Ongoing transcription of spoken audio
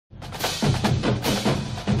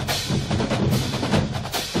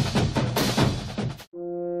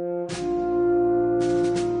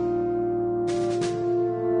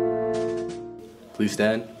Please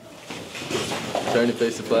stand. Turn to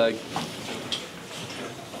face the flag.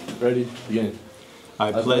 Ready? Begin.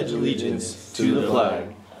 I pledge allegiance to the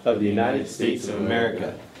flag of the United States of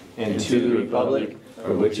America and to the republic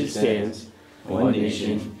for which it stands, one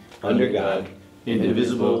nation, under God,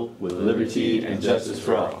 indivisible, with liberty and justice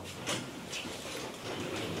for all.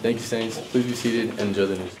 Thank you, Saints. Please be seated and enjoy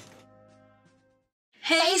the news.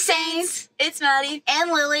 Hey Saints, it's Maddie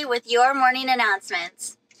and Lily with your morning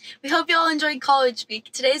announcements. We hope you all enjoyed College Week.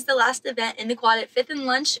 Today's the last event in the quad at 5th and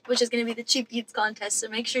Lunch, which is going to be the Cheap Eats contest, so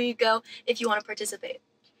make sure you go if you want to participate.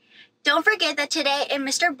 Don't forget that today in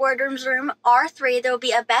Mr. Boardroom's room, R3, there will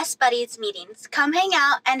be a Best Buddies meetings. Come hang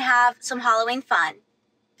out and have some Halloween fun.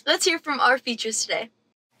 Let's hear from our features today.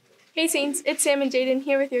 Hey Saints, it's Sam and Jaden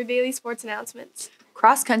here with your daily sports announcements.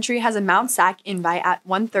 Cross country has a Mount Sac invite at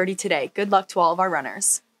 1:30 today. Good luck to all of our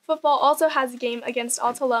runners. Football also has a game against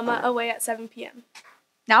Alta Loma away at 7 p.m.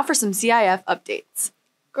 Now for some CIF updates.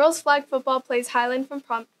 Girls flag football plays Highland from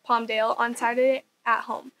Palmdale on Saturday at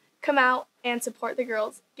home. Come out and support the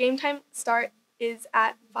girls. Game time start is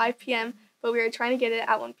at 5 p.m., but we are trying to get it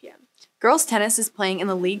at 1 p.m. Girls tennis is playing in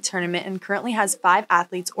the league tournament and currently has 5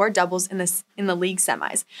 athletes or doubles in the league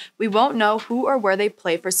semis. We won't know who or where they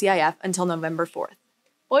play for CIF until November 4th.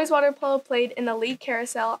 Boys water polo played in the league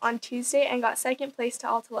carousel on Tuesday and got second place to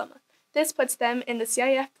Alta Loma. This puts them in the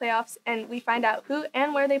CIF playoffs, and we find out who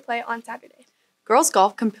and where they play on Saturday. Girls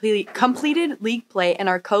golf completed league play and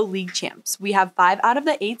are co-league champs. We have 5 out of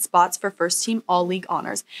the 8 spots for first team all-league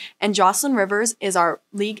honors, and Jocelyn Rivers is our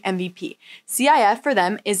league MVP. CIF for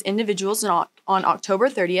them is individuals on October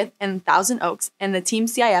 30th in Thousand Oaks, and the team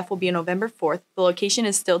CIF will be on November 4th. The location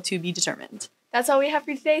is still to be determined. That's all we have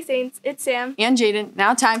for today, Saints. It's Sam. And Jaden.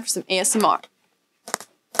 Now time for some ASMR.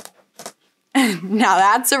 Now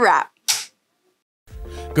that's a wrap.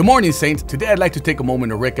 Good morning, Saints. Today I'd like to take a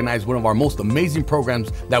moment to recognize one of our most amazing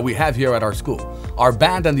programs that we have here at our school, our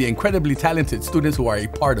band and the incredibly talented students who are a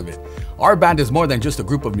part of it. Our band is more than just a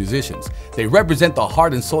group of musicians. They represent the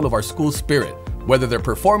heart and soul of our school spirit. Whether they're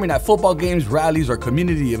performing at football games, rallies, or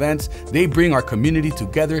community events, they bring our community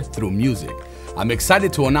together through music. I'm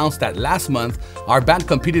excited to announce that last month, our band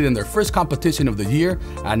competed in their first competition of the year,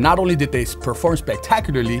 and not only did they perform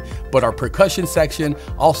spectacularly, but our percussion section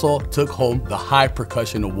also took home the High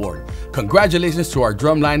Percussion Award. Congratulations to our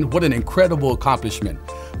drumline, what an incredible accomplishment.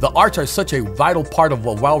 The arts are such a vital part of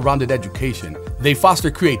a well-rounded education. They foster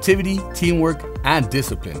creativity, teamwork, and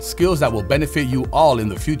discipline, skills that will benefit you all in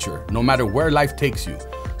the future, no matter where life takes you.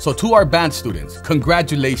 So to our band students,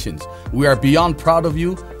 congratulations. We are beyond proud of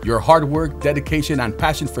you. Your hard work, dedication, and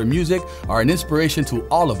passion for music are an inspiration to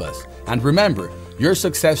all of us. And remember, your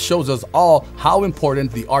success shows us all how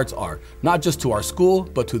important the arts are, not just to our school,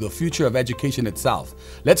 but to the future of education itself.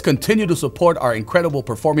 Let's continue to support our incredible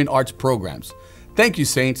performing arts programs. Thank you,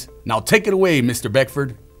 Saints. Now take it away, Mr.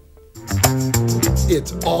 Beckford.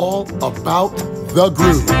 It's all about the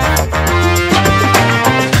groove.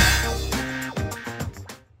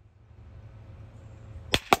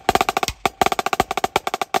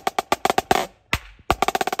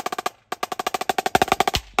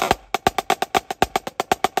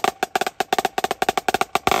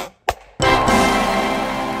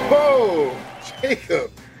 Whoa,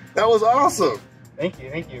 Jacob, that was awesome. Thank you,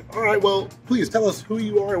 thank you. All right, well, please tell us who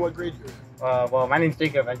you are and what grade you're in. Well, my name's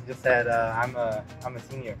Jacob. As you just said, I'm a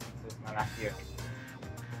senior. This is my last year.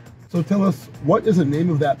 So tell us, what is the name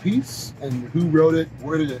of that piece and who wrote it?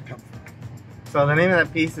 Where did it come from? So the name of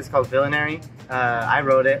that piece is called Villainary. I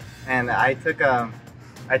wrote it, and I took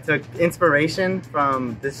inspiration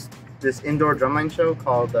from this indoor drumline show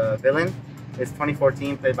called Villain. It's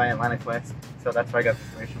 2014, played by Atlantic West. So that's where I got the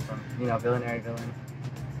inspiration from. You know, villainary villain.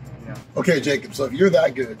 You know. Okay, Jacob. So if you're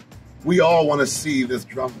that good, we all want to see this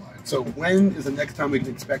drum line. So when is the next time we can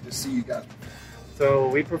expect to see you guys perform? So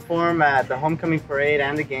we perform at the homecoming parade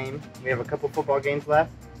and the game. We have a couple football games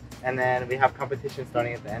left, and then we have competition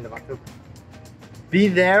starting at the end of October. Be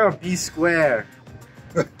there or be square.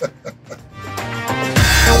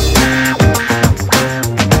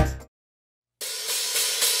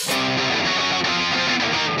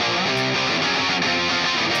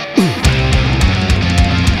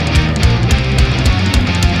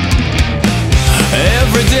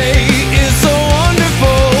 Every day is so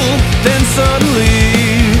wonderful, then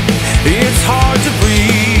suddenly it's hard to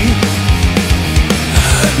breathe.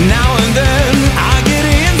 Now and then I get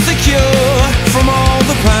insecure from all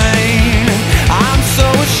the pain. I'm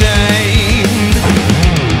so ashamed.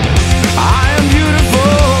 I am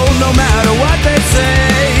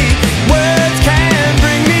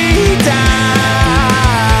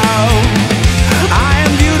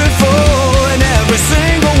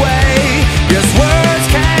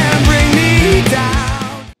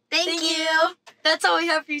That's all we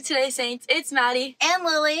have for you today, Saints. It's Maddie and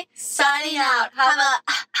Lily signing out. Have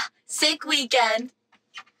a sick weekend.